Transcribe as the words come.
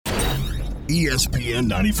ESPN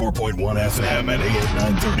 94.1 FM and AM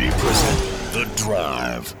 930 present The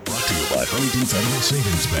Drive. Brought to you by Huntington Federal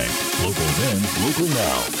Savings Bank. Local then, local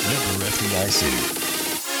now. Member FDIC.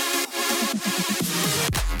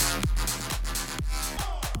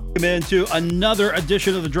 Welcome into another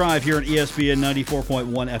edition of The Drive here on ESPN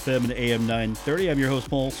 94.1 FM and AM 930. I'm your host,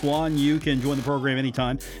 Paul Swann. You can join the program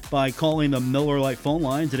anytime by calling the Miller Lite phone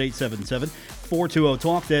lines at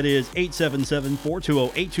 877-420-TALK. That is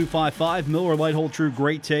 877-420-8255. Miller Lite, hold true,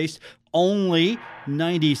 great taste. Only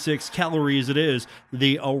 96 calories it is.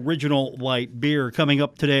 The original light beer. Coming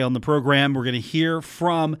up today on the program, we're going to hear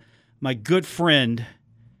from my good friend,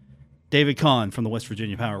 David Kahn from the West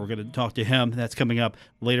Virginia Power. We're going to talk to him. That's coming up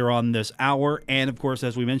later on this hour. And, of course,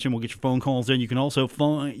 as we mentioned, we'll get your phone calls in. You can also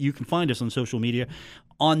find us on social media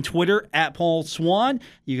on Twitter at Paul Swann.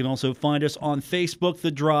 You can also find us on Facebook,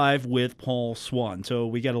 The Drive with Paul Swann. So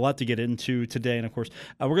we got a lot to get into today. And, of course,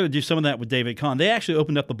 we're going to do some of that with David Kahn. They actually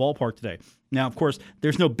opened up the ballpark today. Now, of course,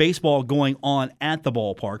 there's no baseball going on at the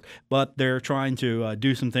ballpark, but they're trying to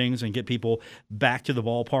do some things and get people back to the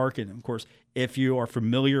ballpark. And, of course, if you are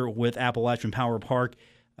familiar with Appalachian Power Park,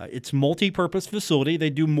 it's a multi-purpose facility. They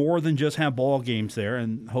do more than just have ball games there.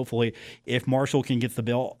 And hopefully, if Marshall can get the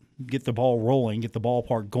ball rolling, get the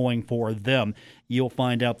ballpark going for them, you'll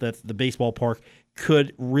find out that the baseball park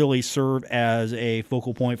could really serve as a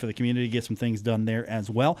focal point for the community, get some things done there as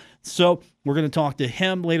well. So we're going to talk to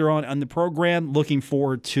him later on the program. Looking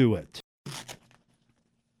forward to it.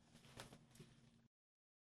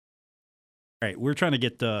 All right, we're trying to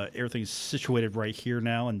get everything situated right here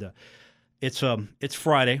now, and it's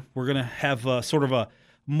Friday. We're going to have sort of a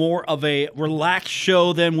more of a relaxed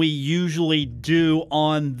show than we usually do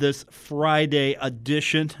on this Friday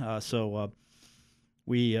edition. I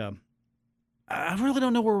really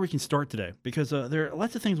don't know where we can start today because there are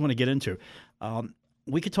lots of things I want to get into.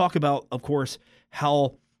 We could talk about, of course,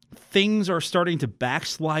 how things are starting to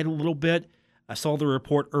backslide a little bit. I saw the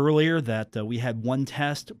report earlier that we had one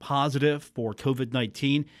test positive for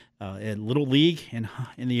COVID-19 in Little League in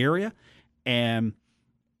the area, and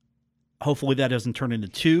hopefully that doesn't turn into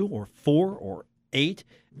 2 or 4 or 8.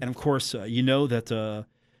 And, of course, you know that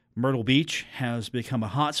Myrtle Beach has become a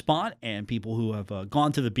hot spot, and people who have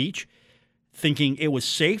gone to the beach thinking it was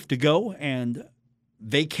safe to go and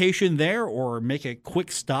vacation there or make a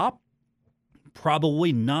quick stop,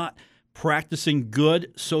 probably not practicing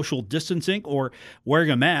good social distancing or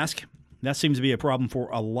wearing a mask. That seems to be a problem for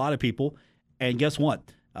a lot of people. And guess what?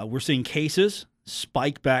 We're seeing cases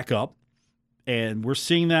spike back up, and we're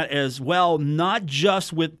seeing that as well, not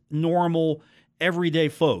just with normal everyday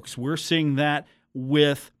folks. We're seeing that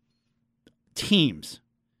with teams.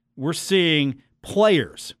 We're seeing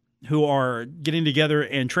players who are getting together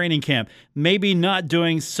in training camp, maybe not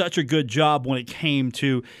doing such a good job when it came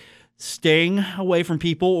to staying away from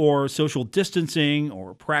people or social distancing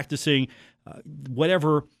or practicing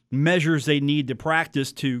whatever measures they need to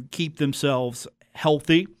practice to keep themselves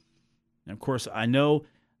healthy. And, of course, I know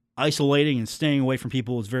isolating and staying away from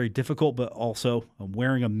people is very difficult, but also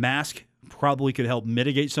wearing a mask probably could help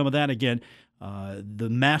mitigate some of that. Again, the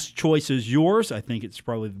mask choice is yours. I think it's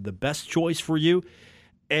probably the best choice for you.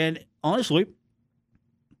 And honestly,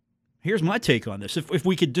 here's my take on this. If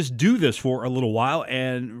we could just do this for a little while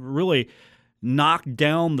and really knock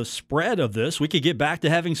down the spread of this, we could get back to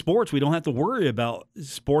having sports. We don't have to worry about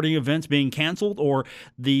sporting events being canceled or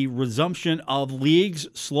the resumption of leagues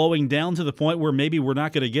slowing down to the point where maybe we're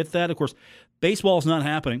not going to get that. Of course, baseball is not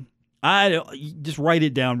happening. I just write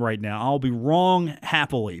it down right now. I'll be wrong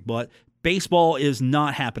happily, but baseball is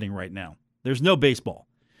not happening right now. There's no baseball.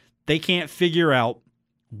 They can't figure out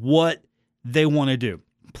what they want to do.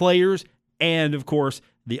 Players and, of course,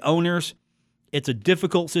 the owners. It's a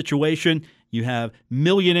difficult situation. You have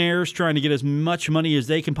millionaires trying to get as much money as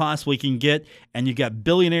they can possibly can get, and you've got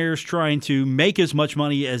billionaires trying to make as much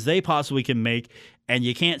money as they possibly can make, and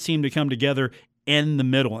you can't seem to come together in the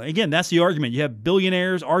middle. Again, that's the argument. You have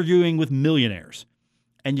billionaires arguing with millionaires,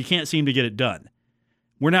 and you can't seem to get it done.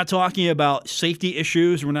 We're not talking about safety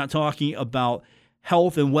issues. We're not talking about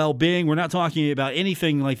health and well-being. We're not talking about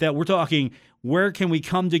anything like that. We're talking where can we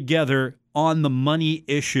come together on the money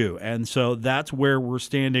issue. And so that's where we're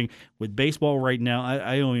standing with baseball right now.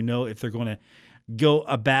 I don't even know if they're going to go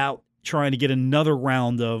about trying to get another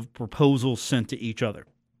round of proposals sent to each other.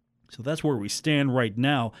 So that's where we stand right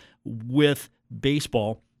now with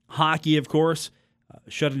baseball. Hockey, of course,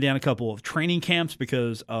 shutting down a couple of training camps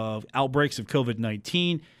because of outbreaks of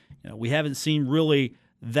COVID-19. We haven't seen really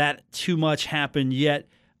that too much happen yet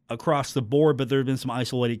across the board, but there have been some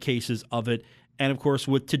isolated cases of it. And, of course,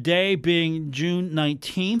 with today being June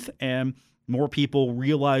 19th and more people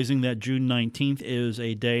realizing that June 19th is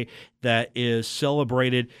a day that is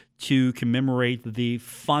celebrated to commemorate the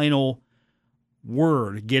final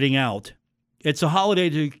word getting out. It's a holiday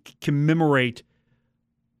to commemorate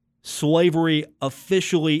slavery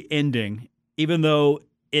officially ending, even though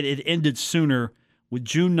it had ended sooner. With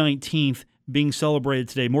June 19th being celebrated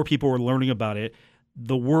today, more people were learning about it.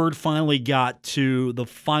 The word finally got to the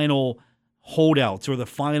final holdouts or the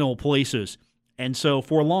final places. And so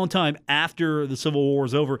for a long time after the Civil War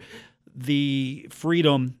was over, the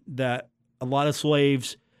freedom that a lot of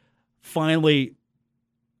slaves finally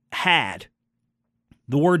had,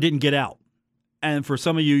 the word didn't get out. And for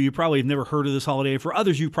some of you, you probably have never heard of this holiday. For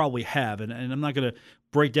others, you probably have. And I'm not going to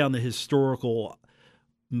break down the historical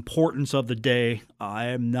importance of the day. I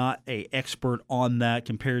am not an expert on that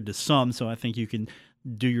compared to some, so I think you can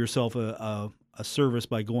do yourself a service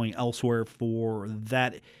by going elsewhere for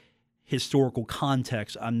that historical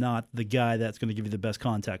context. I'm not the guy that's going to give you the best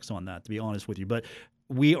context on that, to be honest with you. But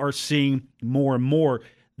we are seeing more and more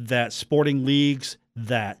that sporting leagues,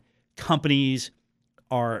 that companies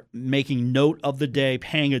are making note of the day,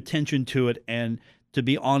 paying attention to it, and to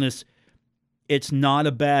be honest, it's not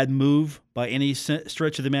a bad move by any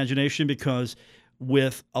stretch of the imagination, because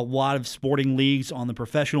with a lot of sporting leagues on the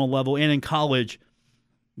professional level and in college,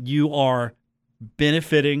 you are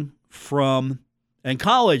benefiting from, and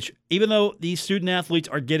college, even though these student athletes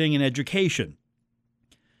are getting an education,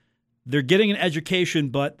 they're getting an education,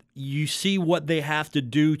 but you see what they have to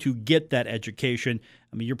do to get that education.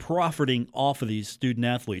 I mean, you're profiting off of these student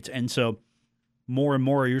athletes. And so more and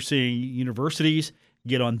more you're seeing universities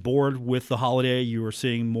get on board with the holiday. You are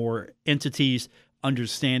seeing more entities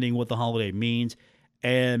understanding what the holiday means.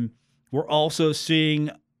 And we're also seeing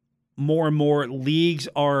more and more leagues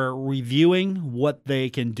are reviewing what they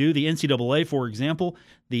can do. The NCAA, for example,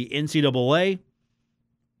 the NCAA,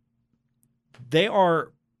 they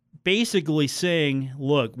are basically saying,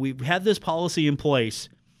 look, we've had this policy in place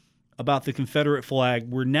about the Confederate flag.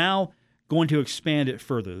 We're now going to expand it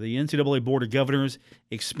further. The NCAA Board of Governors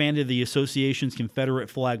expanded the association's Confederate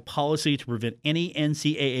flag policy to prevent any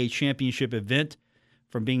NCAA championship event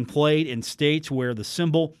from being played in states where the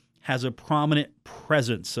symbol has a prominent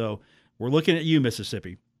presence. So we're looking at you,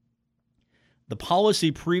 Mississippi. The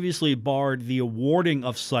policy previously barred the awarding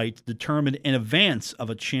of sites determined in advance of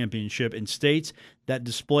a championship in states that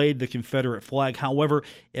displayed the Confederate flag. However,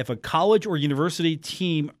 if a college or university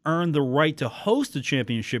team earned the right to host a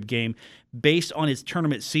championship game based on its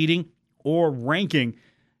tournament seeding or ranking,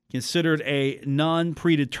 considered a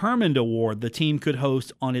non-predetermined award, the team could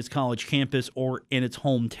host on its college campus or in its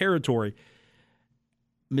home territory.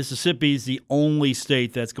 Mississippi is the only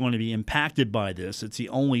state that's going to be impacted by this. It's the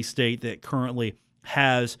only state that currently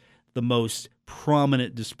has the most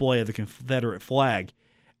prominent display of the Confederate flag.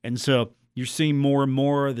 And so you're seeing more and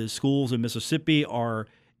more the schools in Mississippi are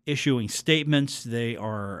issuing statements. They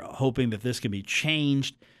are hoping that this can be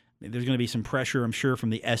changed. There's going to be some pressure, I'm sure,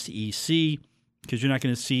 from the SEC, because you're not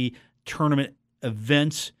going to see tournament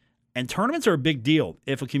events. And tournaments are a big deal.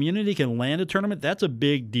 If a community can land a tournament, that's a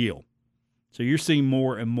big deal. So you're seeing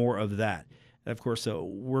more and more of that. And of course,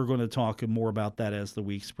 we're going to talk more about that as the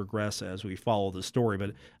weeks progress, as we follow the story.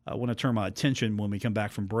 But I want to turn my attention when we come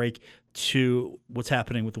back from break to what's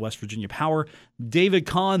happening with West Virginia Power. David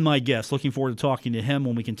Kahn, my guest. Looking forward to talking to him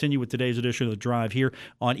when we continue with today's edition of The Drive here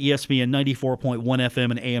on ESPN 94.1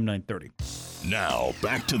 FM and AM 930. Now,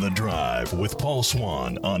 back to The Drive with Paul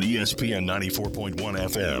Swann on ESPN 94.1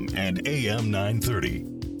 FM and AM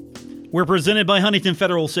 930. We're presented by Huntington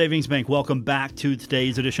Federal Savings Bank. Welcome back to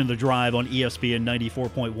today's edition of The Drive on ESPN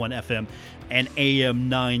 94.1 FM and AM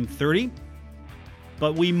 930.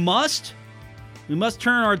 But we must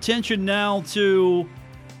turn our attention now to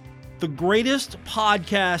the greatest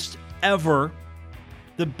podcast ever,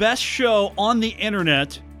 the best show on the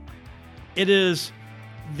internet. It is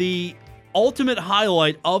the ultimate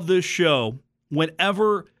highlight of this show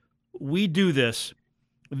whenever we do this.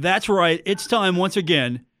 That's right. It's time once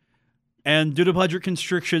again. And due to budget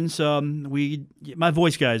constrictions, my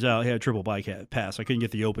voice guy's out. Had a triple bypass. I couldn't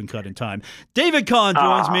get the open cut in time. David Kahn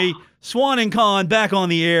joins me. Swann and Kahn back on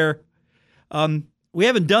the air. We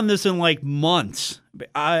haven't done this in like months.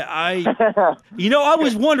 I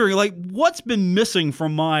was wondering, like, what's been missing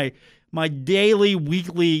from my daily,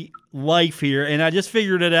 weekly life here, and I just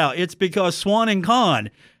figured it out. It's because Swann and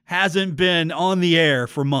Kahn hasn't been on the air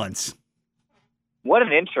for months. What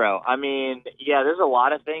an intro. I mean, yeah, there's a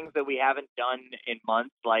lot of things that we haven't done in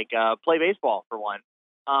months, like play baseball, for one.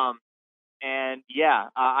 And, yeah,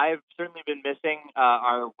 I've certainly been missing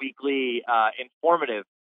our weekly informative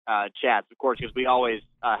chats, of course, because we always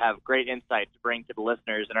have great insight to bring to the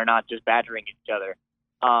listeners and are not just badgering each other.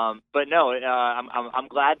 But no, I'm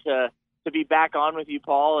glad to be back on with you,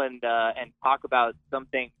 Paul, and talk about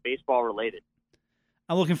something baseball related.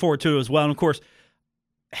 I'm looking forward to it as well. And of course,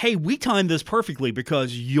 hey, we timed this perfectly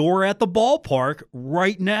because you're at the ballpark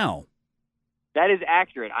right now. That is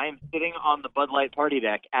accurate. I am sitting on the Bud Light party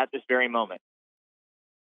deck at this very moment.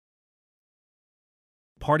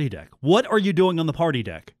 Party deck. What are you doing on the party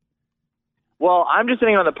deck? Well, I'm just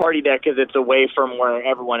sitting on the party deck because it's away from where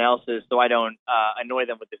everyone else is, so I don't annoy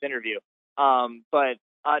them with this interview. But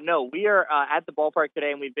no, we are at the ballpark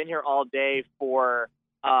today, and we've been here all day for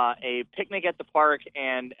a picnic at the park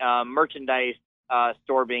and merchandise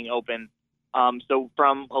store being open. So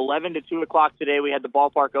from 11 to 2 o'clock today, we had the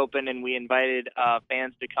ballpark open, and we invited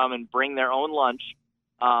fans to come and bring their own lunch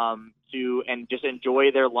and just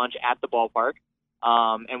enjoy their lunch at the ballpark.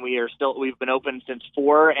 And we've been open since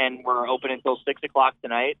 4, and we're open until 6 o'clock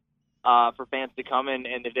tonight for fans to come and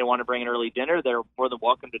if they want to bring an early dinner, they're more than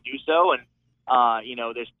welcome to do so. And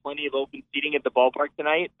there's plenty of open seating at the ballpark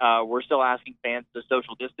tonight. We're still asking fans to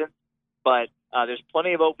social distance. But there's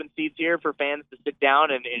plenty of open seats here for fans to sit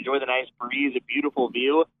down and enjoy the nice breeze, a beautiful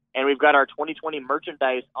view. And we've got our 2020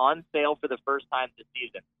 merchandise on sale for the first time this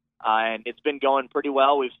season. And it's been going pretty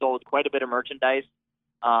well. We've sold quite a bit of merchandise,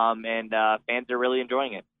 and fans are really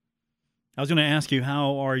enjoying it. I was going to ask you,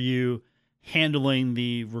 how are you handling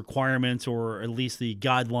the requirements or at least the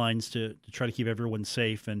guidelines to try to keep everyone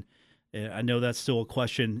safe? And I know that's still a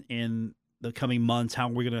question in the coming months. How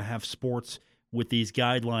are we going to have sports with these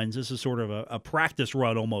guidelines? This is sort of a practice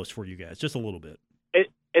run almost for you guys, just a little bit.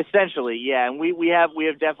 Essentially, yeah, and we have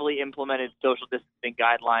definitely implemented social distancing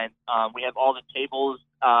guidelines. We have all the tables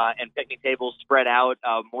and picnic tables spread out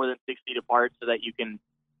more than 6 feet apart so that you can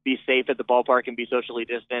be safe at the ballpark and be socially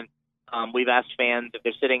distant. We've asked fans, if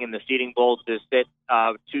they're sitting in the seating bowl, to sit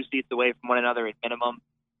 2 seats away from one another at minimum.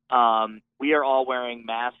 We are all wearing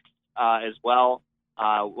masks as well.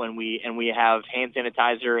 We have hand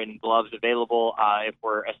sanitizer and gloves available. If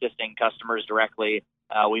we're assisting customers directly,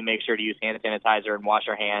 we make sure to use hand sanitizer and wash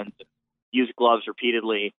our hands, use gloves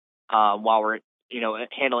repeatedly while we're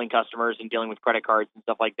handling customers and dealing with credit cards and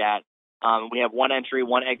stuff like that. We have one entry,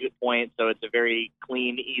 one exit point, so it's a very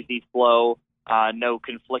clean, easy flow. No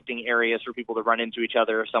conflicting areas for people to run into each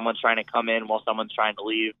other if someone's trying to come in while someone's trying to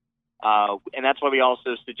leave. And that's why we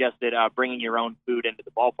also suggested bringing your own food into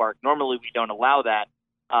the ballpark. Normally, we don't allow that,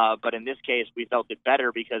 but in this case, we felt it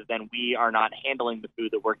better because then we are not handling the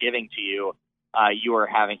food that we're giving to you. You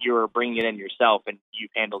are bringing it in yourself, and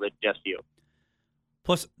you've handled it just you.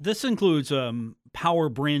 Plus, this includes Power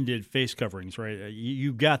branded face coverings, right?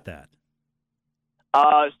 You got that.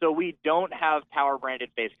 So we don't have Power branded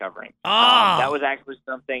face coverings. That was actually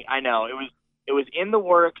something I know. It was in the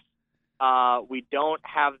works. We don't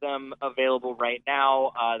have them available right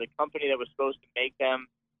now. The company that was supposed to make them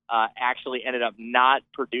actually ended up not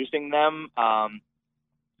producing them.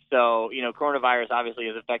 So, coronavirus obviously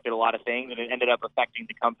has affected a lot of things, and it ended up affecting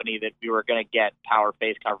the company that we were going to get Power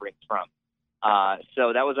face coverings from.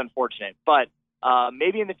 So that was unfortunate. But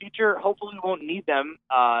maybe in the future, hopefully we won't need them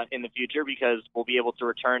in the future because we'll be able to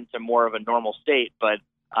return to more of a normal state. But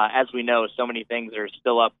as we know, so many things are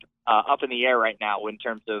still up in the air right now in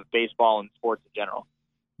terms of baseball and sports in general.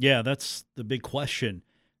 Yeah, that's the big question.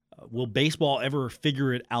 Will baseball ever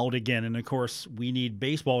figure it out again? And, of course, we need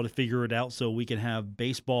baseball to figure it out so we can have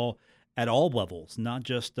baseball at all levels, not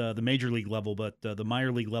just the major league level, but the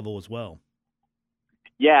minor league level as well.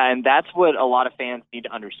 Yeah, and that's what a lot of fans need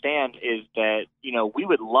to understand is that, we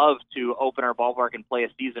would love to open our ballpark and play a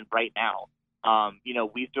season right now.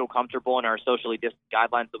 We feel comfortable in our socially distant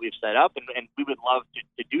guidelines that we've set up, and we would love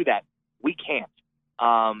to do that. We can't.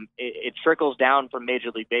 It trickles down from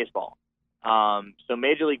Major League Baseball. So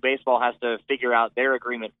Major League Baseball has to figure out their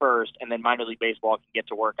agreement first, and then minor league baseball can get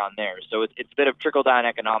to work on theirs. So it's a bit of trickle-down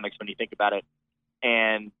economics when you think about it.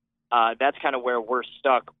 And that's kind of where we're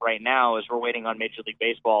stuck right now is we're waiting on Major League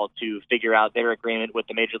Baseball to figure out their agreement with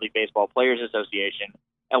the Major League Baseball Players Association.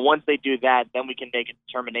 And once they do that, then we can make a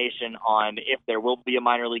determination on if there will be a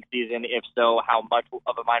minor league season. If so, how much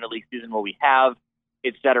of a minor league season will we have,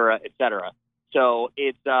 et cetera, et cetera. So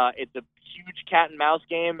it's a huge cat and mouse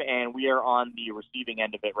game, and we are on the receiving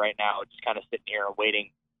end of it right now, just kind of sitting here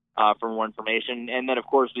waiting for more information. And then, of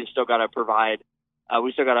course, we still got to abide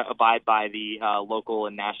by the local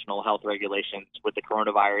and national health regulations with the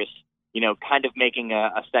coronavirus, kind of making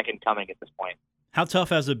a second coming at this point. How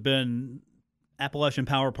tough has it been? Appalachian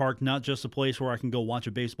Power Park, not just a place where I can go watch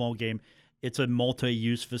a baseball game. It's a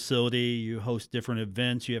multi-use facility. You host different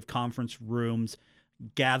events. You have conference rooms.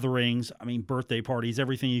 gatherings, birthday parties,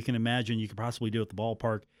 everything you can imagine you could possibly do at the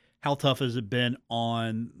ballpark. How tough has it been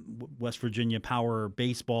on West Virginia Power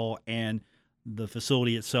baseball and the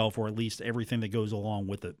facility itself, or at least everything that goes along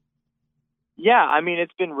with it? Yeah,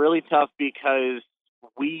 it's been really tough because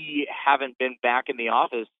we haven't been back in the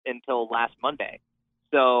office until last Monday.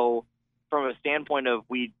 So from a standpoint of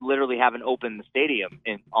we literally haven't opened the stadium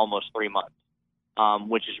in almost 3 months,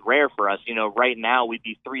 which is rare for us. Right now we'd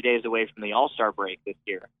be 3 days away from the All-Star break this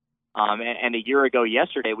year. And a year ago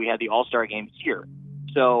yesterday, we had the All-Star games here.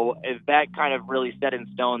 So that kind of really set in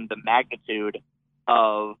stone the magnitude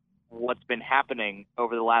of what's been happening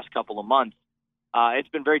over the last couple of months. It's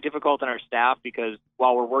been very difficult on our staff because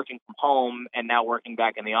while we're working from home and now working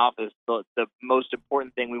back in the office, the most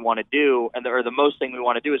important thing we want to do, or the most thing we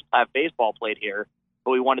want to do, is have baseball played here,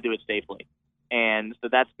 but we want to do it safely. And so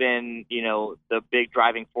that's been, the big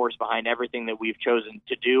driving force behind everything that we've chosen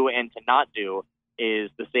to do and to not do,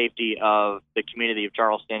 is the safety of the community of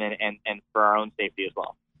Charleston and for our own safety as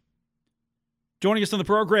well. Joining us on the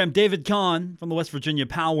program, David Kahn from the West Virginia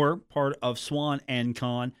Power, part of Swan and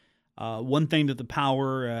Kahn. One thing that the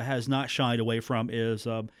Power has not shied away from is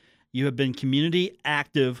you have been community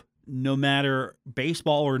active no matter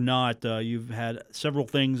baseball or not. You've had several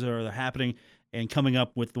things that are happening and coming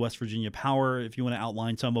up with the West Virginia Power, if you want to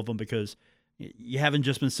outline some of them, because you haven't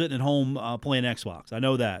just been sitting at home playing Xbox. I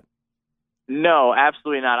know that. No,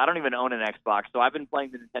 absolutely not. I don't even own an Xbox, so I've been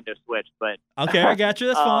playing the Nintendo Switch. But okay, I got you.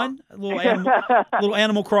 That's fine. A little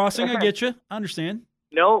Animal Crossing. I get you. I understand.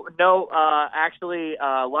 No. Actually,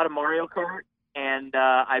 a lot of Mario Kart, and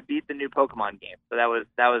I beat the new Pokemon game. So that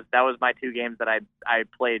was my 2 games that I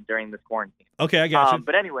played during this quarantine. Okay, I got you.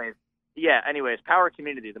 But anyways, Power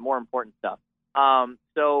community, the more important stuff.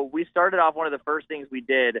 So we started off, one of the first things we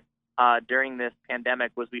did during this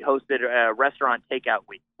pandemic was we hosted a restaurant takeout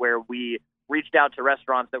week, where we reached out to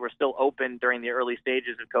restaurants that were still open during the early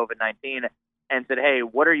stages of COVID-19 and said, hey,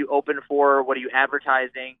 what are you open for? What are you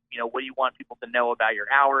advertising? What do you want people to know about your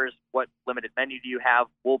hours? What limited menu do you have?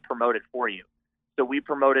 We'll promote it for you. So we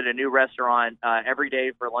promoted a new restaurant every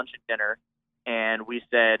day for lunch and dinner. And we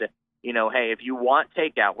said, hey, if you want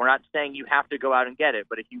takeout, we're not saying you have to go out and get it,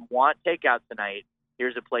 but if you want takeout tonight,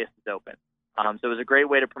 here's a place that's open. So it was a great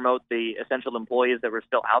way to promote the essential employees that were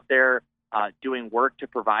still out there doing work to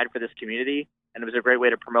provide for this community. And it was a great way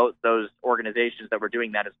to promote those organizations that were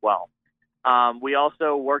doing that as well. We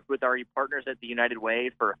also worked with our partners at the United Way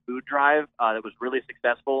for a food drive that was really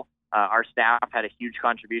successful. Our staff had a huge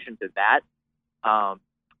contribution to that.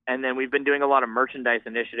 And then we've been doing a lot of merchandise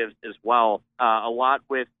initiatives as well. A lot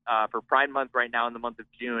for Pride Month right now in the month of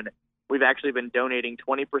June, we've actually been donating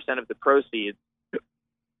 20% of the proceeds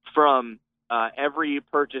from every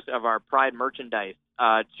purchase of our Pride merchandise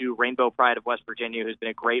to Rainbow Pride of West Virginia, who's been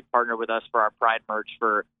a great partner with us for our Pride merch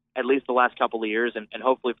for at least the last couple of years and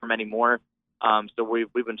hopefully for many more. So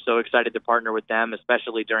we've been so excited to partner with them,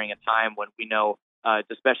 especially during a time when we know it's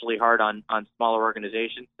especially hard on smaller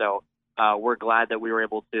organizations. So we're glad that we were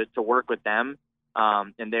able to work with them.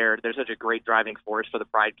 And they're such a great driving force for the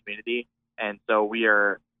Pride community. And so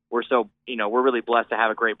we're really blessed to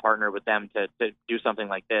have a great partner with them to do something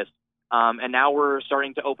like this. And now we're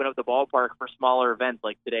starting to open up the ballpark for smaller events.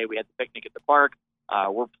 Like today, we had the picnic at the park.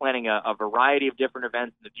 We're planning a variety of different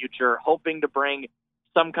events in the future, hoping to bring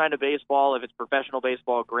some kind of baseball. If it's professional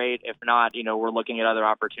baseball, great. If not, we're looking at other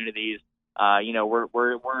opportunities.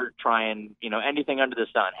 We're trying, anything under the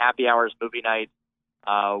sun, happy hours, movie nights.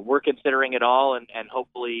 We're considering it all. And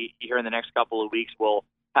hopefully here in the next couple of weeks, we'll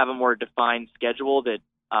have a more defined schedule that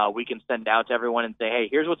we can send out to everyone and say, hey,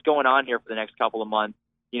 here's what's going on here for the next couple of months.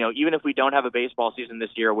 Even if we don't have a baseball season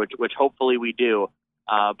this year, which hopefully we do,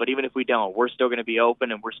 but even if we don't, we're still going to be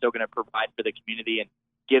open and we're still going to provide for the community and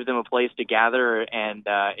give them a place to gather and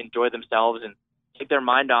enjoy themselves and take their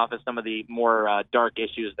mind off of some of the more dark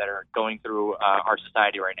issues that are going through our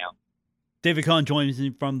society right now. David Kahn joins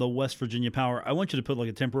me from the West Virginia Power. I want you to put like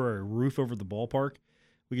a temporary roof over the ballpark.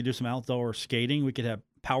 We could do some outdoor skating. We could have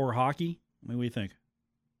power hockey. What do you think?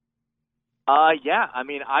 Yeah.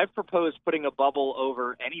 I've proposed putting a bubble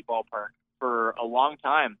over any ballpark for a long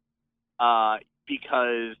time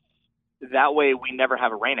because that way we never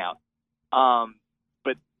have a rainout.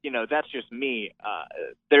 But, that's just me.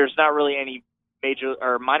 There's not really any major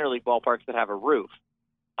or minor league ballparks that have a roof.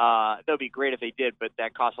 That would be great if they did, but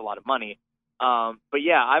that costs a lot of money. But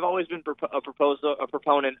yeah, I've always been a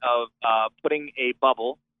proponent of putting a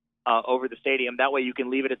bubble over the stadium. That way you can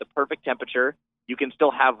leave it at the perfect temperature. You can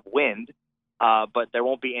still have wind, but there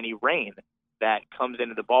won't be any rain that comes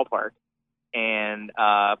into the ballpark and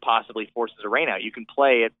possibly forces a rainout. You can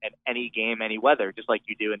play at any game, any weather, just like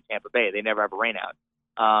you do in Tampa Bay. They never have a rainout.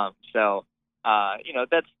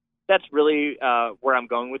 That's really where I'm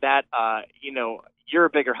going with that. You're a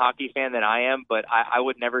bigger hockey fan than I am, but I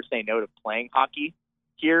would never say no to playing hockey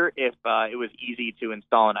here if it was easy to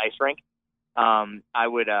install an ice rink. I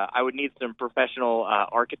would need some professional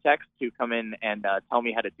architects to come in and tell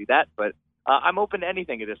me how to do that, but I'm open to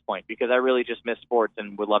anything at this point because I really just miss sports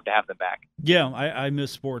and would love to have them back. Yeah, I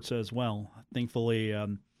miss sports as well. Thankfully,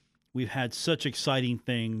 we've had such exciting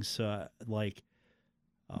things like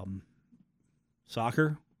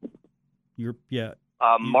soccer.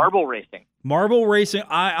 Marble racing. Marble racing.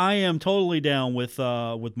 I am totally down with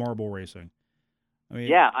marble racing.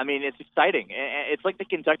 I mean, it's exciting. It's like the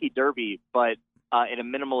Kentucky Derby, but in a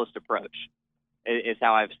minimalist approach is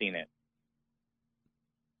how I've seen it.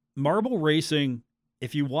 Marble racing,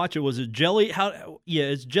 if you watch it, was it Jelly?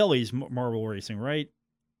 It's Jelly's marble racing, right?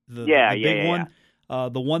 The big one.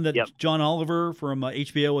 The one that John Oliver from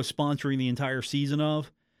HBO was sponsoring the entire season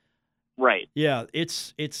of. Right. Yeah,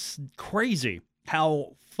 it's crazy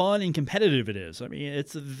how fun and competitive it is. I mean,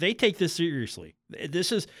 they take this seriously.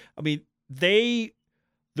 The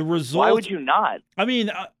result. Why would you not?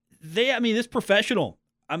 It's professional.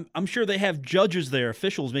 I'm sure they have judges there,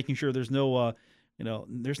 officials, making sure there's no,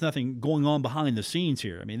 there's nothing going on behind the scenes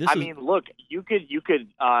here. Look, you could.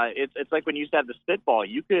 It's like when you used to have the spitball.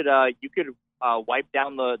 You could wipe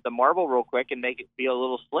down the marble real quick and make it be a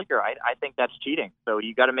little slicker. I think that's cheating. So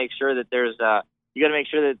you got to make sure that there's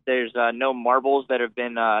no marbles that have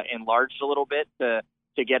been enlarged a little bit to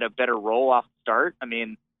get a better roll off the start. I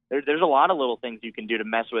mean, there's a lot of little things you can do to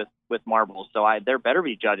mess with marbles. So there better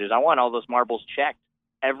be judges. I want all those marbles checked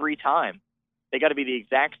every time. They got to be the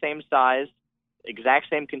exact same size, exact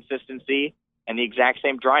same consistency, and the exact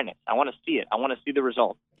same dryness. I want to see it. I want to see the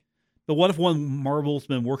result. But what if one marble's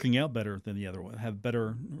been working out better than the other one, have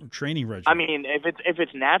better training regimen? I mean, if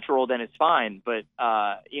it's natural, then it's fine. But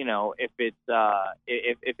if it's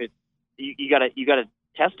you gotta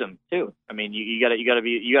test them too. I mean, you gotta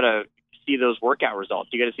see those workout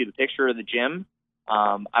results. You gotta see the picture of the gym.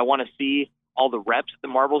 I want to see all the reps the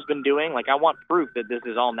marble's been doing. Like, I want proof that this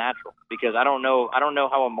is all natural because I don't know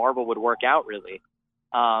how a marble would work out really.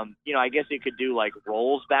 I guess you could do like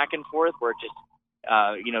rolls back and forth where it just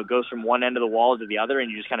goes from one end of the wall to the other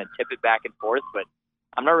and you just kind of tip it back and forth. But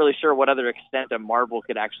I'm not really sure what other extent a marble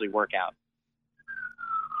could actually work out.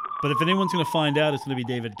 But if anyone's going to find out, it's going to be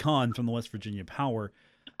David Kahn from the West Virginia Power.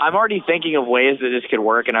 I'm already thinking of ways that this could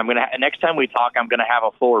work, and next time we talk, I'm going to have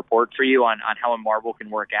a full report for you on how a marble can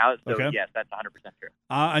work out. So, okay. Yes, that's 100% true.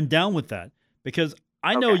 I'm down with that because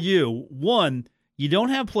I know you. One, you don't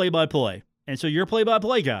have play-by-play, and so you're a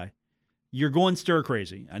play-by-play guy. You're going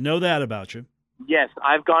stir-crazy. I know that about you. Yes,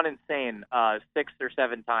 I've gone insane 6 or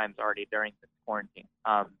 7 times already during this quarantine.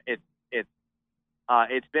 It's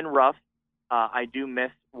been rough. I do miss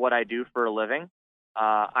what I do for a living.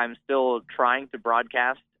 I'm still trying to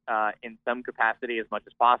broadcast in some capacity as much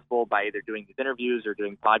as possible by either doing these interviews or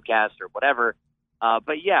doing podcasts or whatever.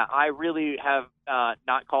 But yeah, I really have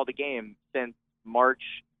not called a game since March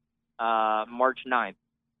 9th,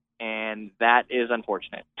 and that is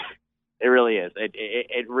unfortunate. It really is.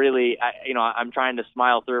 It really, I'm trying to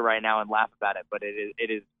smile through it right now and laugh about it, but it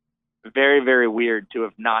is very, very weird to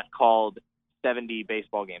have not called 70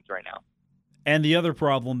 baseball games right now. And the other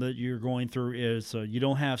problem that you're going through is you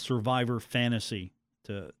don't have Survivor Fantasy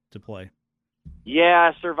to play.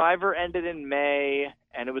 Yeah, Survivor ended in May,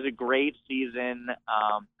 and it was a great season.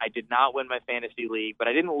 I did not win my fantasy league, but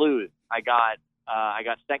I didn't lose. I got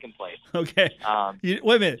second place. Okay.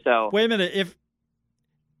 Wait a minute. If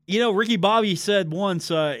Ricky Bobby said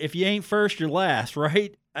once, if you ain't first, you're last,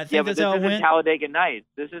 right? I think that's how it went. This isn't Talladega Nights.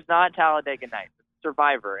 This is not Talladega Nights. It's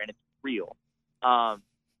Survivor, and it's real.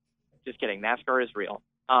 Just kidding. NASCAR is real.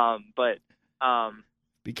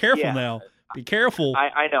 Be careful now. Be careful.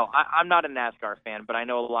 I know. I'm not a NASCAR fan, but I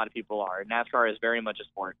know a lot of people are. NASCAR is very much a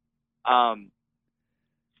sport. Not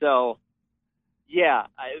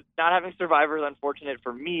having Survivor is unfortunate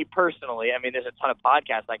for me personally. I mean, there's a ton of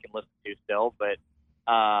podcasts I can listen to still, but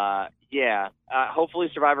hopefully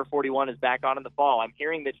Survivor 41 is back on in the fall. I'm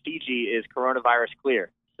hearing that Fiji is coronavirus clear.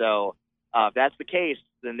 So if that's the case,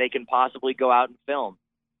 then they can possibly go out and film.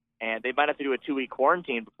 And they might have to do a 2-week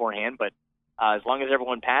quarantine beforehand, but as long as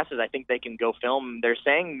everyone passes, I think they can go film. They're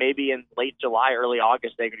saying maybe in late July, early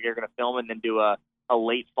August, they're going to film and then do a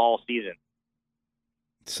late fall season.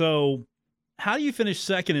 So how do you finish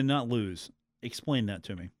second and not lose? Explain that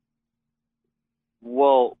to me.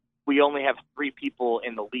 Well, we only have 3 people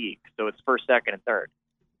in the league, so it's first, second, and third.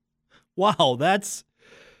 Wow, that's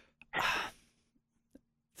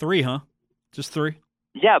 3, huh? Just 3?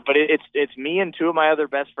 Yeah, but it's me and two of my other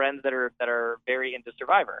best friends that are very into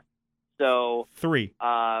Survivor. So 3.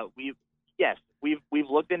 We've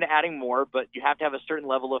looked into adding more, but you have to have a certain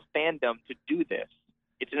level of fandom to do this.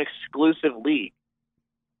 It's an exclusive league.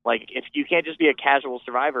 Like, if you can't just be a casual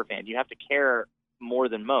Survivor fan, you have to care more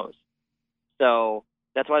than most. So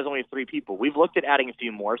that's why there's only 3 people. We've looked at adding a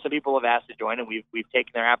few more. Some people have asked to join, and we've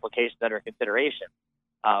taken their applications under consideration.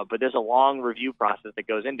 But there's a long review process that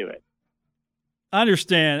goes into it. I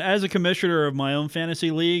understand. As a commissioner of my own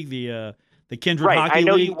fantasy league, the Kindred Right. Hockey I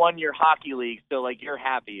know League. you won your hockey league, so like you're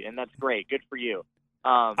happy, and that's great. Good for you.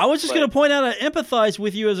 I was just going to point out I empathize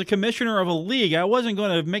with you as a commissioner of a league. I wasn't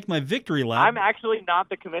going to make my victory lap. I'm actually not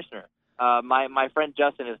the commissioner. My friend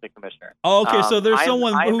Justin is the commissioner. Oh, okay. So there's I'm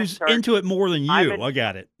someone who's in charge. into it more than you. I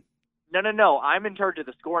got it. No. I'm in charge of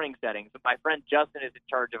the scoring settings, but my friend Justin is in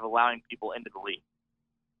charge of allowing people into the league.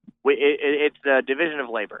 It's the division of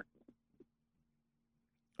labor.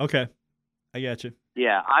 Okay. I got you.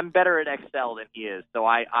 Yeah, I'm better at Excel than he is, so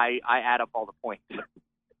I add up all the points.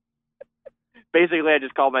 Basically, I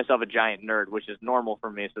just call myself a giant nerd, which is normal for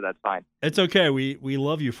me, so that's fine. It's okay. We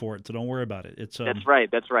love you for it, so don't worry about it. It's That's right.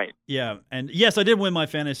 Yeah, and yes, I did win my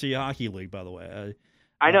fantasy hockey league, by the way.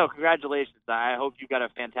 I know. Congratulations. I hope you got a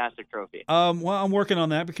fantastic trophy. Well, I'm working on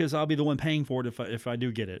that because I'll be the one paying for it if I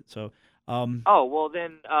do get it. So. Oh well,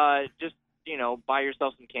 then just buy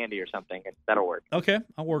yourself some candy or something, and that'll work. Okay,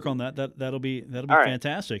 I'll work on that. That'll be All right.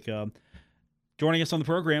 fantastic. Joining us on the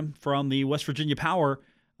program from the West Virginia Power.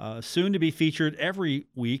 Soon to be featured every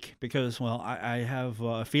week because, well, I have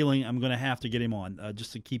a feeling I'm going to have to get him on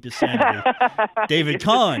just to keep his sanity. David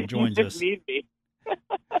Kahn joins us. Need me.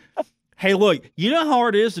 Hey, look, you know how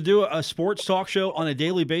hard it is to do a sports talk show on a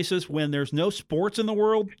daily basis when there's no sports in the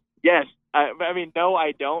world? Yes. I mean, no,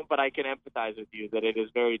 I don't, but I can empathize with you that it is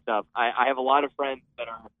very tough. I have a lot of friends that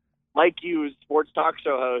are, like you, sports talk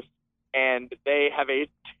show hosts, and they have a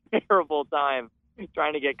terrible time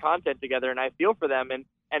trying to get content together, and I feel for them. And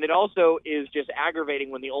it also is just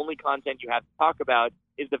aggravating when the only content you have to talk about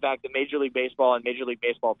is the fact that Major League Baseball and Major League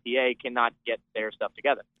Baseball PA cannot get their stuff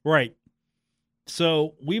together. Right.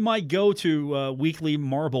 So we might go to weekly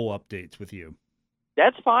marble updates with you.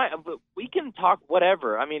 That's fine, but we can talk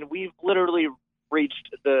whatever. I mean, we've literally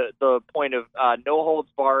reached the point of no holds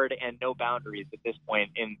barred and no boundaries at this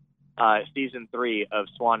point in season 3 of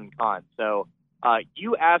Swan and Khan. So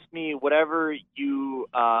you ask me whatever you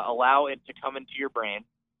allow it to come into your brain,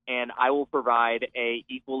 and I will provide a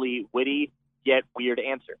equally witty yet weird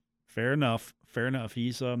answer. Fair enough.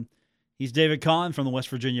 He's David Kahn from the West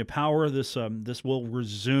Virginia Power. This will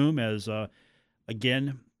resume as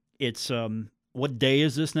again. It's what day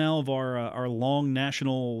is this now of our long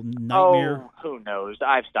national nightmare? Oh, who knows?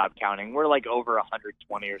 I've stopped counting. We're like over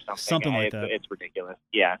 120 or something. Something like that. It's ridiculous.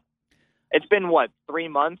 Yeah, it's been what 3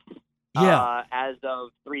 months? Yeah. As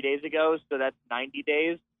of 3 days ago, so that's 90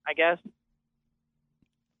 days, I guess.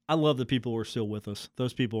 I love the people who are still with us.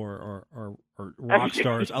 Those people are rock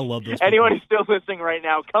stars. I love those people. Anyone who's still listening right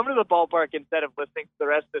now, come to the ballpark instead of listening to the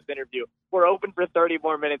rest of this interview. We're open for 30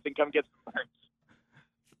 more minutes and come get some merch.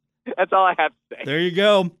 That's all I have to say. There you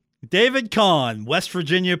go. David Kahn, West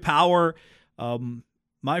Virginia Power.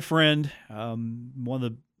 My friend, one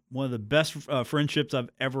of the best friendships I've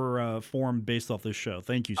ever formed based off this show.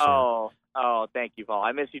 Thank you, sir. Oh, thank you, Paul.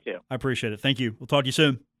 I miss you too. I appreciate it. Thank you. We'll talk to you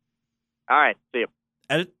soon. All right. See you.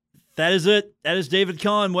 That is it. That is David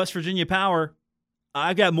Kahn, West Virginia Power.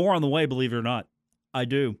 I've got more on the way, believe it or not. I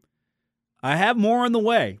do. I have more on the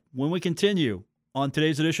way when we continue on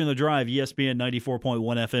today's edition of The Drive, ESPN 94.1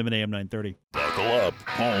 FM and AM 930. Buckle up.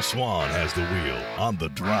 Paul Swan has the wheel on The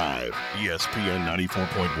Drive, ESPN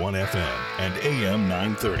 94.1 FM and AM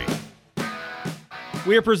 930.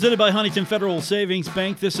 We are presented by Huntington Federal Savings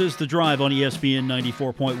Bank. This is The Drive on ESPN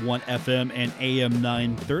 94.1 FM and AM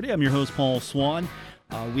 930. I'm your host, Paul Swan.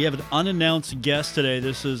 We have an unannounced guest today.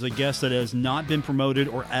 This is a guest that has not been promoted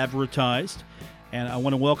or advertised. And I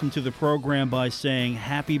want to welcome to the program by saying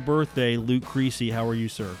happy birthday, Luke Creasy. How are you,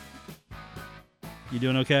 sir? You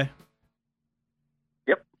doing okay?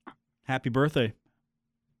 Yep. Happy birthday.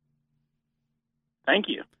 Thank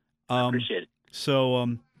you. I appreciate it.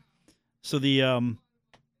 So the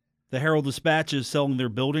Herald Dispatch is selling their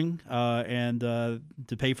building and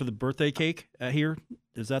to pay for the birthday cake here.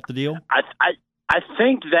 Is that the deal? I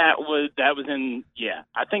think that was in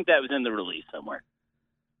I think that was in the release somewhere.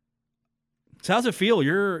 So how's it feel?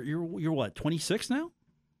 You're what, 26 now?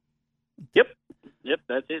 Yep,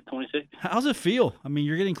 that's it, 26. How's it feel? I mean,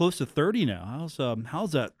 you're getting close to 30 now.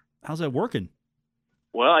 How's that working?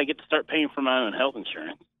 Well, I get to start paying for my own health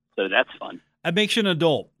insurance, so that's fun. That makes you an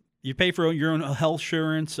adult. You pay for your own health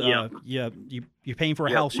insurance. Yep. Yeah, you're paying for a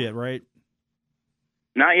Yep. house yet, right?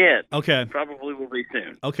 Not yet. Okay. Probably will be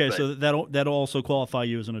soon. Okay, But, so that'll also qualify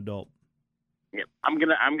you as an adult. yep. I'm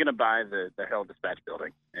gonna buy the Herald Dispatch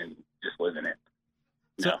building and just live in it.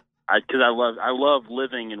 So- No, because I love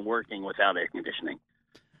living and working without air conditioning.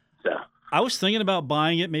 So I was thinking about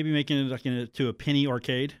buying it, maybe making it like into a penny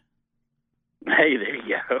arcade. hey, there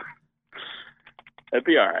you go. That'd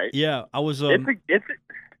be all right. Yeah, I was.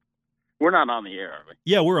 We're not on the air, are we?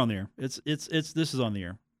 Yeah, we're on the air. It's this is on the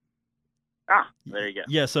air. Ah, there you go.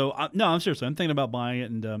 Yeah, so no, I'm seriously. I'm thinking about buying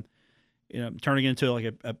it and turning it into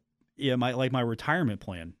like my retirement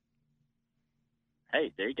plan.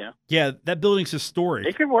 Hey, there you go. Yeah, that building's historic.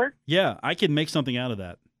 It could work. Yeah, I could make something out of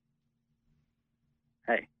that.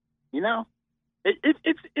 Hey,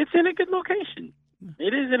 it's in a good location.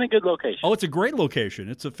 It is in a good location. Oh, it's a great location.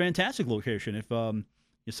 It's a fantastic location. If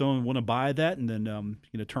someone want to buy that and then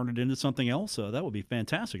turn it into something else, that would be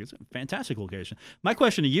fantastic. It's a fantastic location. My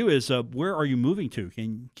question to you is, where are you moving to?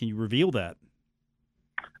 Can you reveal that?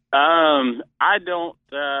 I don't.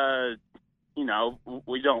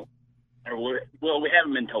 We don't. We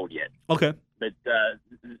haven't been told yet. Okay. But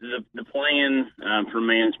the plan for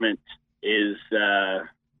management is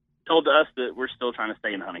told to us that we're still trying to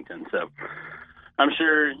stay in Huntington. So I'm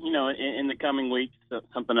sure, in the coming weeks,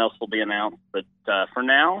 something else will be announced. But for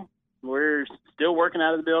now, we're still working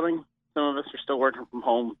out of the building. Some of us are still working from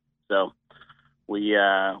home. So we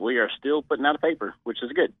are still putting out a paper, which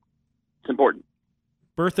is good. It's important.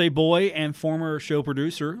 Birthday boy and former show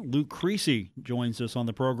producer Luke Creasy joins us on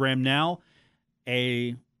the program now,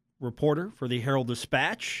 a reporter for the Herald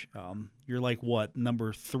Dispatch. You're like what,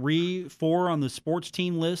 number 3, 4 on the sports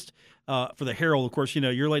team list for the Herald. Of course,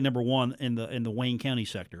 you're like number 1 in the Wayne County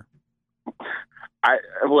sector.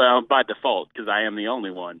 Well, by default, because I am the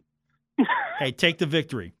only one. Hey, take the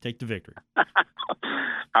victory. Take the victory.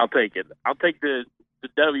 I'll take it. I'll take the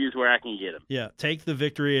W's where I can get them. Yeah, take the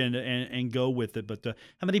victory and go with it. But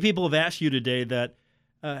how many people have asked you today that,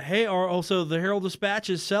 hey, are also the Herald Dispatch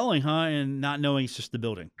is selling, huh? And not knowing it's just the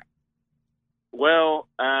building. Well,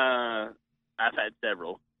 I've had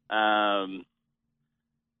several.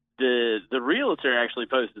 The realtor actually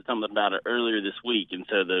posted something about it earlier this week, and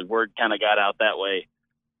so the word kind of got out that way.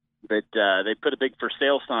 But they put a big for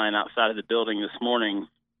sale sign outside of the building this morning,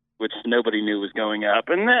 which nobody knew was going up.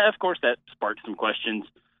 And, of course, that sparked some questions.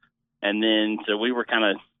 And then so we were kind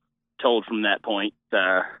of told from that point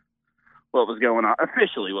what was going on,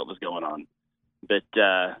 officially what was going on. But,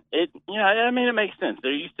 it makes sense.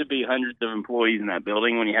 There used to be hundreds of employees in that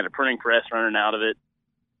building when you had a printing press running out of it,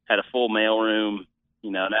 had a full mail room.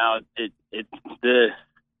 Now there are,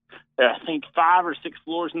 I think, 5 or 6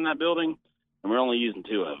 floors in that building, and we're only using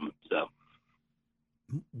 2 of them, so.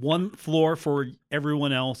 1 floor for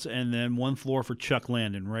everyone else, and then 1 floor for Chuck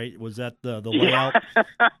Landon, right? Was that the layout?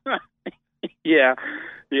 Yeah.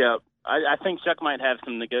 I think Chuck might have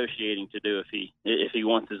some negotiating to do if he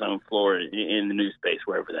wants his own floor in the news space,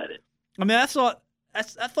 wherever that is. I mean, I thought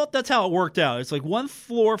that's how it worked out. It's like 1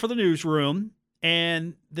 floor for the newsroom,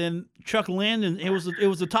 and then Chuck Landon. It was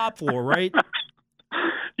the top floor, right?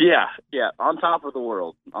 Yeah, on top of the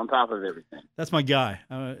world, on top of everything. That's my guy.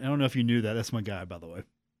 I don't know if you knew that. That's my guy, by the way.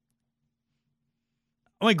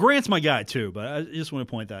 I mean, Grant's my guy too, but I just want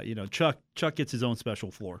to point that Chuck gets his own special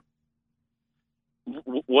floor.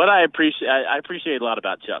 What I appreciate a lot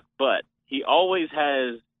about Chuck, but he always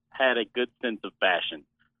has had a good sense of fashion,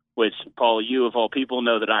 which, Paul, you of all people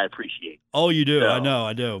know that I appreciate. Oh, you do. So, I know.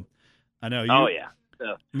 Oh yeah. So.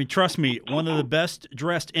 I mean, trust me, one of the best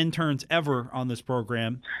dressed interns ever on this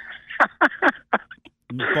program,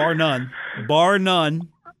 bar none.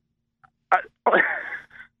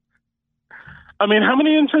 I mean, how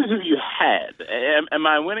many interns have you had? Am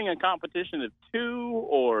I winning a competition of 2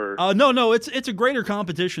 or? No, it's a greater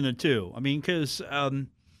competition than 2. I mean, because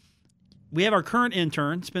we have our current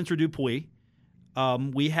intern, Spencer Dupuis.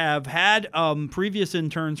 We have had previous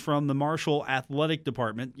interns from the Marshall Athletic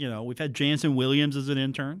Department. We've had Jansen Williams as an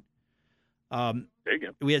intern. There you go.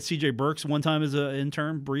 We had C.J. Burks one time as an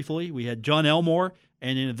intern briefly. We had John Elmore,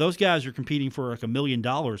 and those guys are competing for like $1 million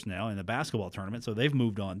now in the basketball tournament, so they've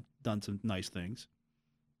moved on, done some nice things.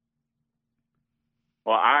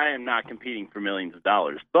 Well, I am not competing for millions of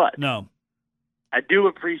dollars, but no, I do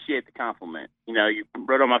appreciate the compliment. You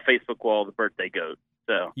wrote on my Facebook wall the birthday goat.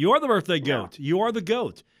 So you are the birthday goat. You are the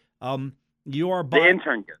goat. You are the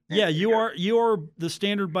intern goat. Yeah, you are the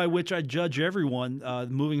standard by which I judge everyone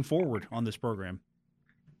moving forward on this program.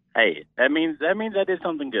 Hey, that means I did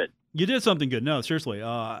something good. You did something good. No, seriously.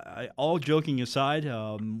 All joking aside,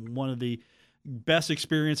 one of the best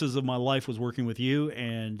experiences of my life was working with you,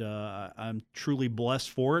 and I'm truly blessed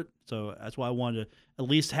for it. So that's why I wanted to at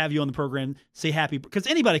least have you on the program, say happy, because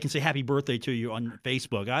anybody can say happy birthday to you on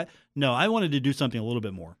Facebook. I wanted to do something a little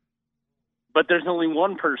bit more. But there's only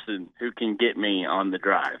one person who can get me on the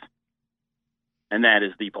drive, and that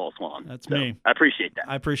is the Paul Swan. That's me. I appreciate that.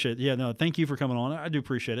 I appreciate it. Yeah, no, thank you for coming on. I do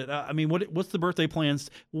appreciate it. I mean, what's the birthday plans?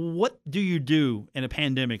 What do you do in a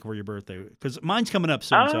pandemic for your birthday? Because mine's coming up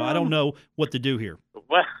soon, so I don't know what to do here.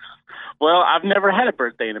 Well, I've never had a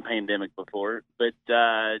birthday in a pandemic before, but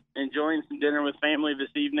enjoying some dinner with family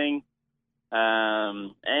this evening,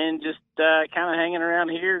 and just kind of hanging around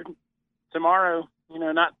here tomorrow. You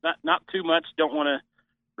know, not too much. Don't want to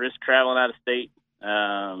risk traveling out of state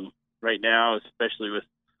right now, especially with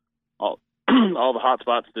all the hot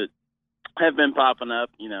spots that have been popping up.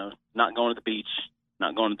 You know, not going to the beach,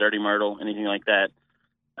 not going to Dirty Myrtle, anything like that.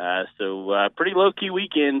 So pretty low key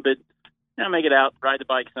weekend, but make it out, ride the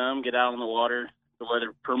bike some, get out on the water, the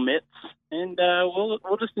weather permits, and we'll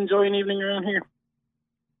just enjoy an evening around here.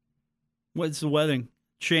 What's the wedding?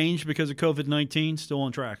 Changed because of COVID-19? Still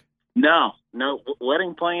on track? No,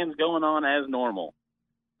 wedding plans going on as normal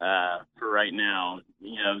for right now.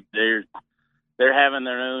 You know, they're having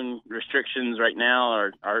their own restrictions right now,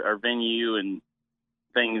 our venue and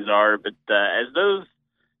things are, but as those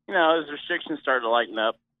restrictions start to lighten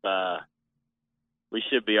up, we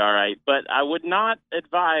should be all right. But I would not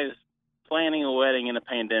advise planning a wedding in a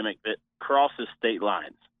pandemic that crosses state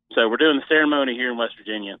lines. So we're doing the ceremony here in West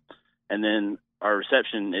Virginia, and then our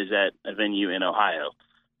reception is at a venue in Ohio.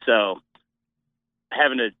 So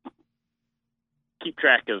having to keep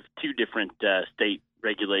track of two different state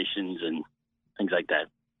regulations and things like that,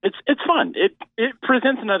 it's fun. It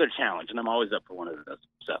presents another challenge, and I'm always up for one of those.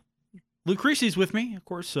 So. Luke Creasy's with me, of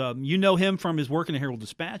course. You know him from his work in the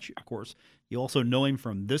Herald-Dispatch, of course. You also know him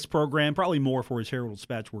from this program, probably more for his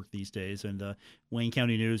Herald-Dispatch work these days, and Wayne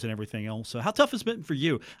County News and everything else. So how tough has it been for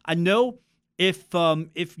you? I know if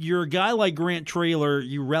you're a guy like Grant Traylor,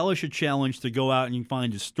 you relish a challenge to go out and you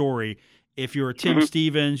find a story. If you're a Tim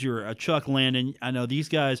Stevens, you're a Chuck Landon, I know these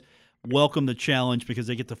guys welcome the challenge because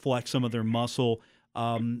they get to flex some of their muscle.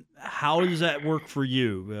 How does that work for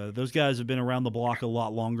you? Those guys have been around the block a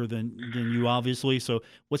lot longer than you, obviously. So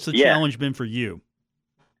what's the challenge been for you?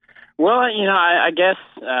 Well, I guess,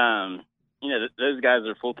 those guys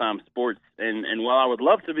are full-time sports. And while I would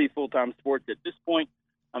love to be full-time sports at this point,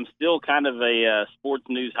 I'm still kind of a sports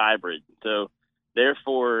news hybrid. So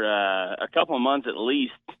therefore, a couple of months at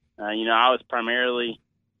least, I was primarily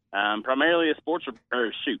a primarily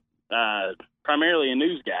a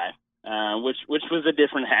news guy. Which was a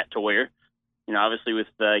different hat to wear. Obviously with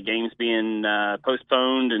games being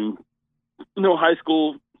postponed and no high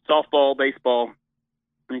school softball, baseball,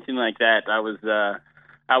 anything like that, I was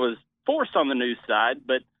forced on the news side.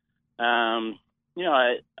 But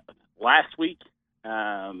last week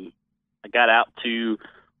I got out to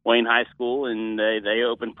Wayne High School and they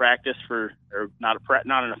opened practice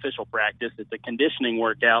not an official practice. It's a conditioning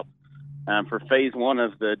workout. For phase one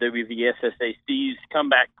of the WVSSAC's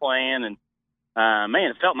comeback plan. And,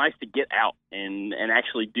 man, it felt nice to get out and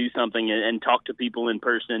actually do something and talk to people in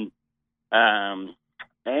person. And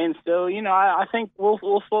so, I think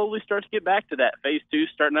we'll slowly start to get back to that. Phase two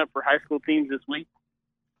starting up for high school teams this week,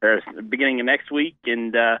 or beginning of next week.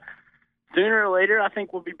 And sooner or later, I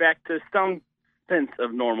think we'll be back to some sense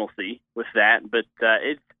of normalcy with that. But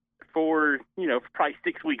it's for probably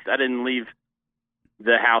 6 weeks I didn't leave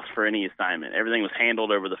the house for any assignment. Everything was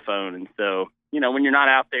handled over the phone. And so, when you're not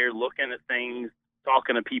out there looking at things,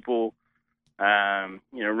 talking to people,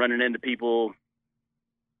 running into people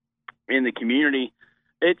in the community,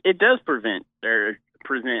 it does present a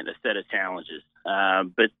set of challenges.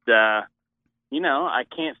 But I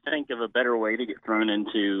can't think of a better way to get thrown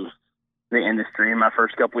into the industry in my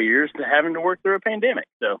first couple of years to having to work through a pandemic.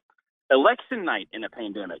 So election night in a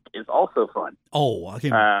pandemic is also fun. Oh, I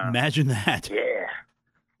can imagine that.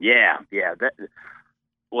 Yeah.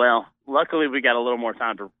 Well, luckily we got a little more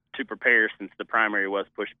time to prepare since the primary was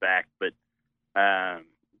pushed back. But the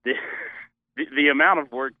amount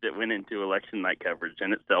of work that went into election night coverage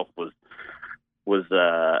in itself was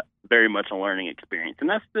very much a learning experience, and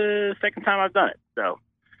that's the second time I've done it. So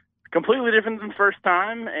completely different than the first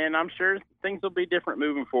time, and I'm sure things will be different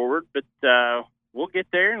moving forward. But we'll get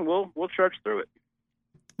there and we'll trudge through it.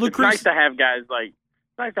 It's nice to have guys like.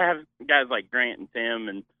 Nice to have guys like Grant and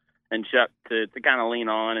Tim and Chuck to kind of lean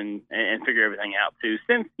on and figure everything out too.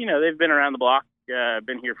 Since they've been around the block,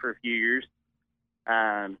 been here for a few years,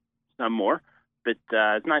 some more, but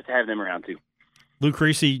it's nice to have them around too. Luke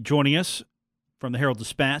Creasy joining us from the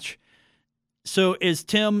Herald-Dispatch. So is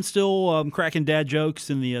Tim still cracking dad jokes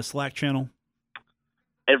in the Slack channel?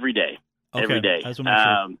 Every day. Okay. Every day. That's what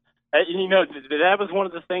I'm that was one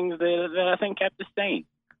of the things that I think kept us sane.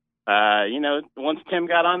 Once Tim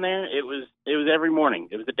got on there, it was every morning.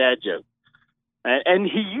 It was a dad joke. And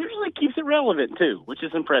he usually keeps it relevant, too, which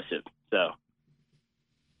is impressive. So,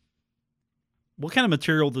 what kind of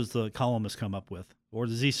material does the columnist come up with, or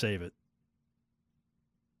does he save it?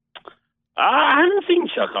 I haven't seen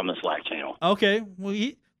Chuck on the Slack channel. Okay, well,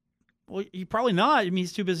 he probably not. I mean,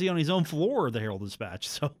 he's too busy on his own floor of the Herald-Dispatch.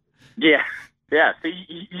 So, yeah. So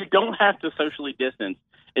you don't have to socially distance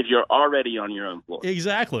if you're already on your own floor.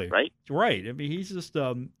 Exactly. Right. I mean, he's just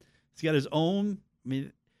he's got his own. I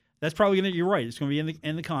mean, that's probably going to. You're right. It's going to be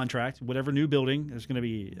in the contract. Whatever new building, there's going to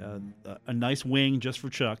be a nice wing just for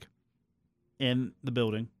Chuck in the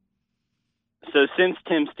building. So since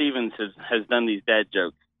Tim Stevens has done these dad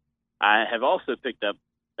jokes, I have also picked up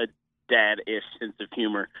a dad-ish sense of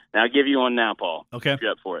humor. And I'll give you one now, Paul. Okay. If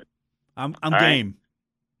you're up for it. I'm All game. Right?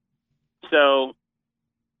 So,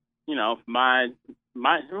 we're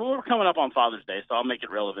coming up on Father's Day, so I'll make it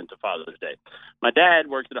relevant to Father's Day. My dad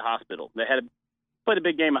worked at a hospital. They played a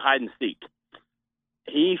big game of hide and seek.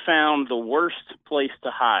 He found the worst place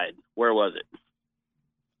to hide. Where was it?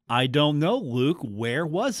 I don't know, Luke. Where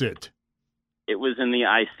was it? It was in the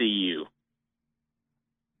ICU.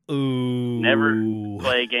 Ooh. Never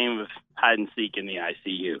play a game of hide and seek in the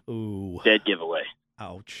ICU. Ooh. Dead giveaway.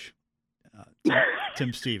 Ouch.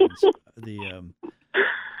 Tim Stevens,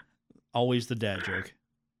 always the dad joke.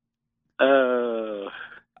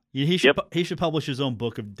 He should publish his own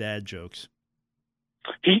book of dad jokes.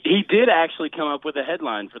 He did actually come up with a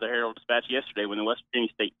headline for the Herald-Dispatch yesterday when the West Virginia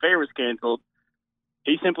State Fair was canceled.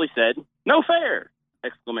 He simply said, "No fair!"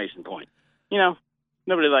 Exclamation point.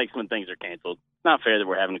 Nobody likes when things are canceled. It's not fair that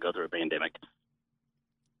we're having to go through a pandemic.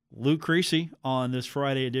 Luke Creasy on this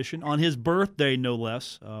Friday edition, on his birthday, no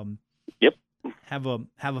less. Yep. Have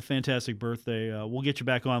a fantastic birthday. We'll get you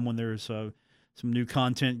back on when there's some new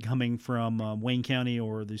content coming from Wayne County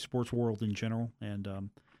or the sports world in general. And, of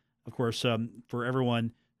course, for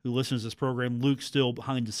everyone who listens to this program, Luke still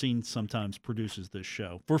behind the scenes sometimes produces this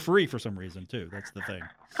show for free for some reason, too. That's the thing.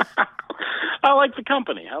 I like the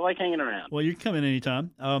company. I like hanging around. Well, you can come in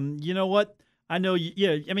anytime. You know what? I know you.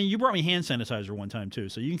 Yeah, I mean, you brought me hand sanitizer one time, too,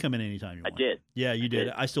 so you can come in anytime you want. I did. Yeah, you did.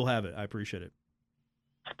 I still have it. I appreciate it.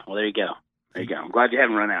 Well, there you go. There you go. I'm glad you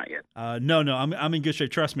haven't run out yet. No, I'm in good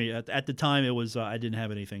shape. Trust me. At the time, it was I didn't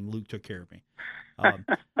have anything. Luke took care of me.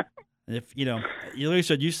 If like I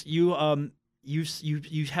said, you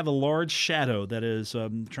have a large shadow that is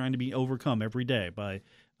trying to be overcome every day by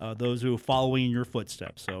those who are following in your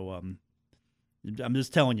footsteps. So I'm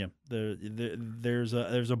just telling you, there's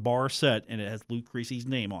a bar set and it has Luke Creasy's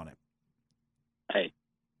name on it. Hey,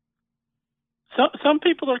 some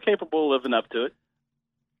people are capable of living up to it.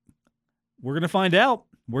 We're gonna find out.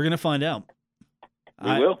 We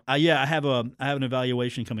will. I have an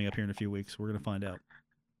evaluation coming up here in a few weeks. We're gonna find out.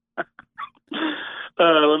 Let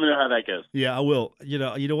me know how that goes. Yeah, I will. You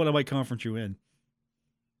know what? I might conference you in.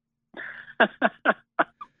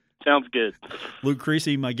 Sounds good. Luke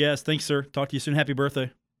Creasy, my guest. Thanks, sir. Talk to you soon. Happy birthday.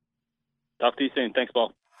 Talk to you soon. Thanks,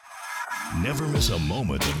 Paul. Never miss a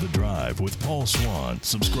moment of The Drive with Paul Swann.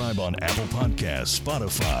 Subscribe on Apple Podcasts,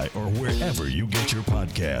 Spotify, or wherever you get your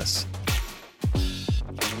podcasts.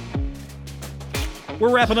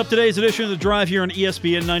 We're wrapping up today's edition of The Drive here on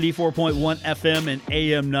ESPN 94.1 FM and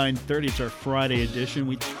AM 930. It's our Friday edition.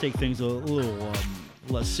 We take things a little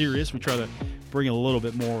less serious. We try to bring a little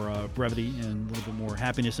bit more brevity and a little bit more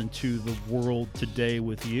happiness into the world today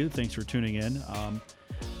with you. Thanks for tuning in.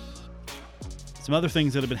 Some other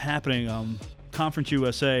things that have been happening. Conference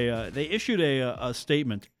USA, they issued a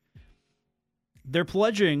statement. The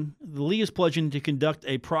league is pledging to conduct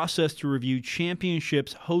a process to review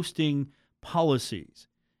championships hosting policies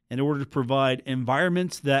in order to provide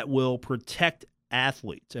environments that will protect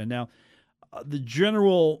athletes. And now, the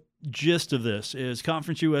general gist of this is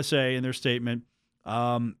Conference USA in their statement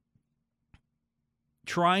trying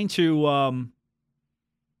to,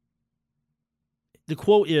 the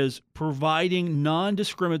quote is, providing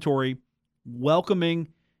non-discriminatory, welcoming,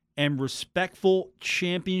 and respectful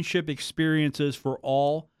championship experiences for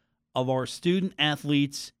all of our student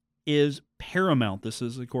athletes is paramount. This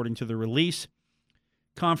is according to the release.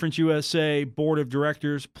 Conference USA Board of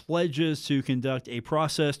Directors pledges to conduct a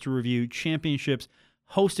process to review championships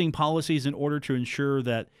hosting policies in order to ensure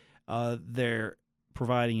that they're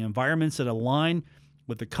providing environments that align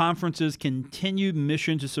with the conference's continued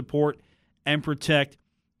mission to support and protect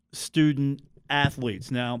student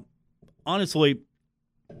athletes. Now, honestly,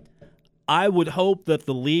 I would hope that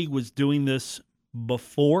the league was doing this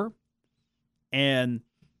before, and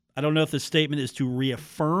I don't know if the statement is to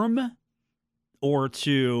reaffirm or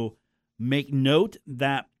to make note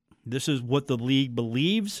that this is what the league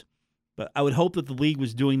believes, but I would hope that the league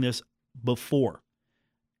was doing this before.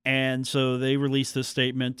 And so they released this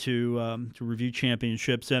statement to review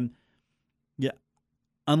championships. And yeah,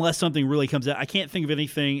 unless something really comes out, I can't think of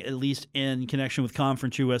anything, at least in connection with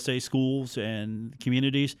Conference USA schools and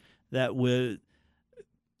communities, that would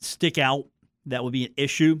stick out, that would be an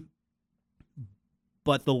issue.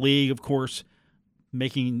 But the league, of course,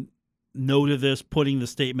 making note of this, putting the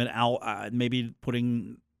statement out, maybe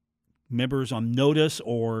putting members on notice,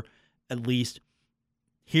 or at least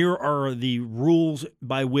here are the rules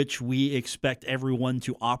by which we expect everyone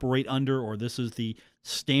to operate under, or this is the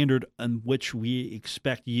standard in which we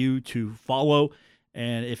expect you to follow.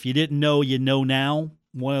 And if you didn't know, you know now,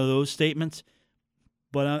 one of those statements.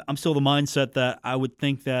 But I'm still the mindset that I would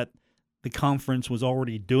think that the conference was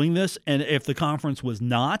already doing this. And if the conference was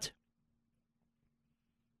not,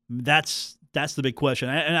 that's the big question.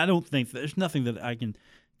 And I don't think there's nothing that I can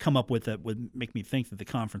come up with that would make me think that the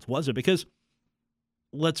conference was it, because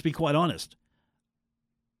let's be quite honest,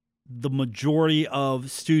 the majority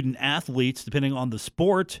of student athletes, depending on the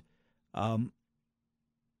sport, are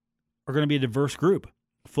going to be a diverse group.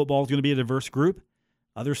 Football is going to be a diverse group.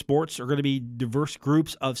 Other sports are going to be diverse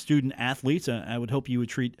groups of student athletes. I would hope you would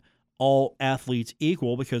treat all athletes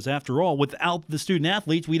equal, because after all, without the student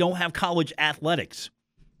athletes, we don't have college athletics.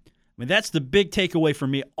 I mean, that's the big takeaway for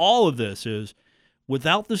me. All of this is,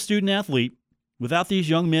 without the student athlete, without these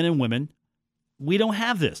young men and women, we don't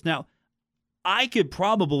have this. Now, I could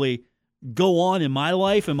probably go on in my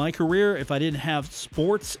life and my career if I didn't have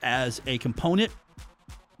sports as a component.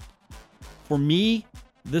 For me,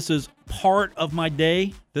 this is part of my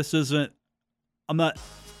day. I'm not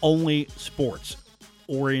only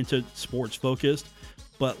sports-oriented, sports-focused,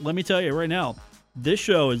 but let me tell you right now, this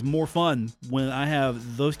show is more fun when I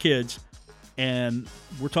have those kids and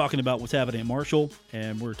we're talking about what's happening at Marshall,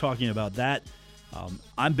 and we're talking about that.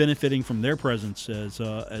 I'm benefiting from their presence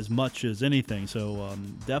as much as anything, so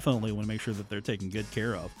definitely want to make sure that they're taken good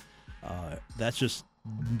care of. That's just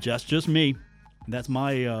me. That's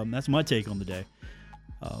my take on the day.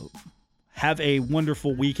 Have a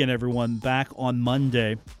wonderful weekend, everyone. Back on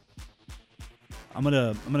Monday. I'm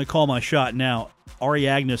gonna call my shot now. Ari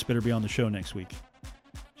Agnes better be on the show next week.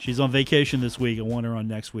 She's on vacation this week. I want her on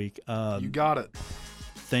next week. You got it.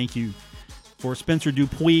 Thank you. For Spencer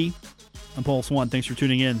Dupuis, I'm Paul Swann. Thanks for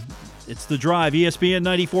tuning in. It's The Drive, ESPN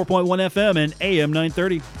 94.1 FM and AM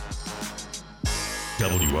 930.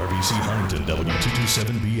 WRBC Huntington,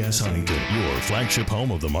 W227BS Huntington, your flagship home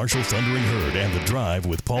of the Marshall Thundering Herd and The Drive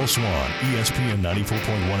with Paul Swann, ESPN 94.1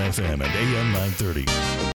 FM and AM 930.